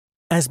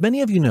As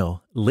many of you know,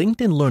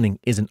 LinkedIn Learning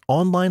is an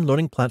online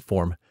learning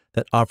platform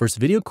that offers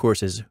video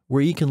courses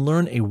where you can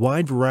learn a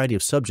wide variety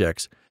of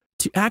subjects.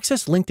 To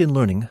access LinkedIn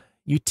Learning,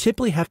 you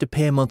typically have to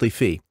pay a monthly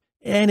fee,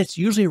 and it's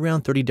usually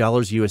around $30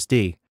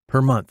 USD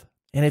per month.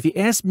 And if you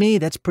ask me,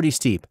 that's pretty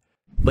steep.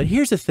 But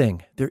here's the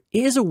thing, there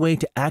is a way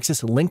to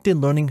access LinkedIn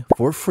Learning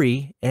for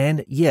free,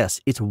 and yes,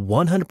 it's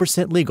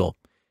 100% legal.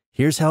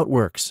 Here's how it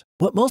works.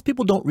 What most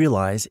people don't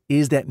realize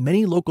is that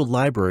many local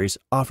libraries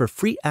offer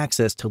free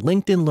access to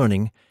LinkedIn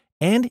Learning,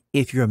 and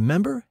if you're a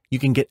member, you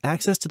can get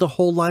access to the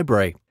whole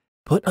library.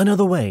 Put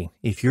another way,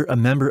 if you're a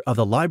member of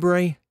the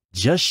library,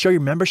 just show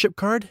your membership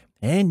card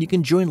and you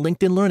can join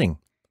LinkedIn Learning.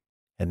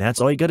 And that's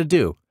all you got to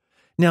do.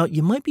 Now,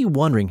 you might be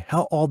wondering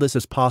how all this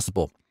is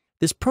possible.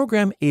 This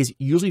program is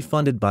usually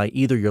funded by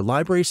either your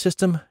library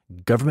system,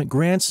 government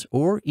grants,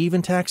 or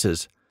even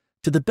taxes.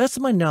 To the best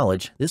of my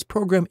knowledge, this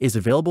program is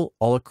available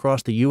all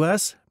across the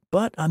US,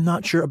 but I'm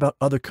not sure about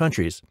other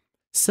countries.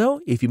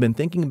 So if you've been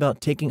thinking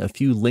about taking a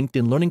few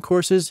LinkedIn Learning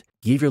courses,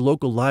 give your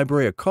local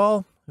library a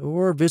call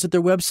or visit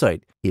their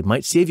website. It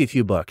might save you a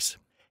few bucks.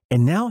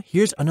 And now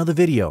here's another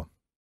video.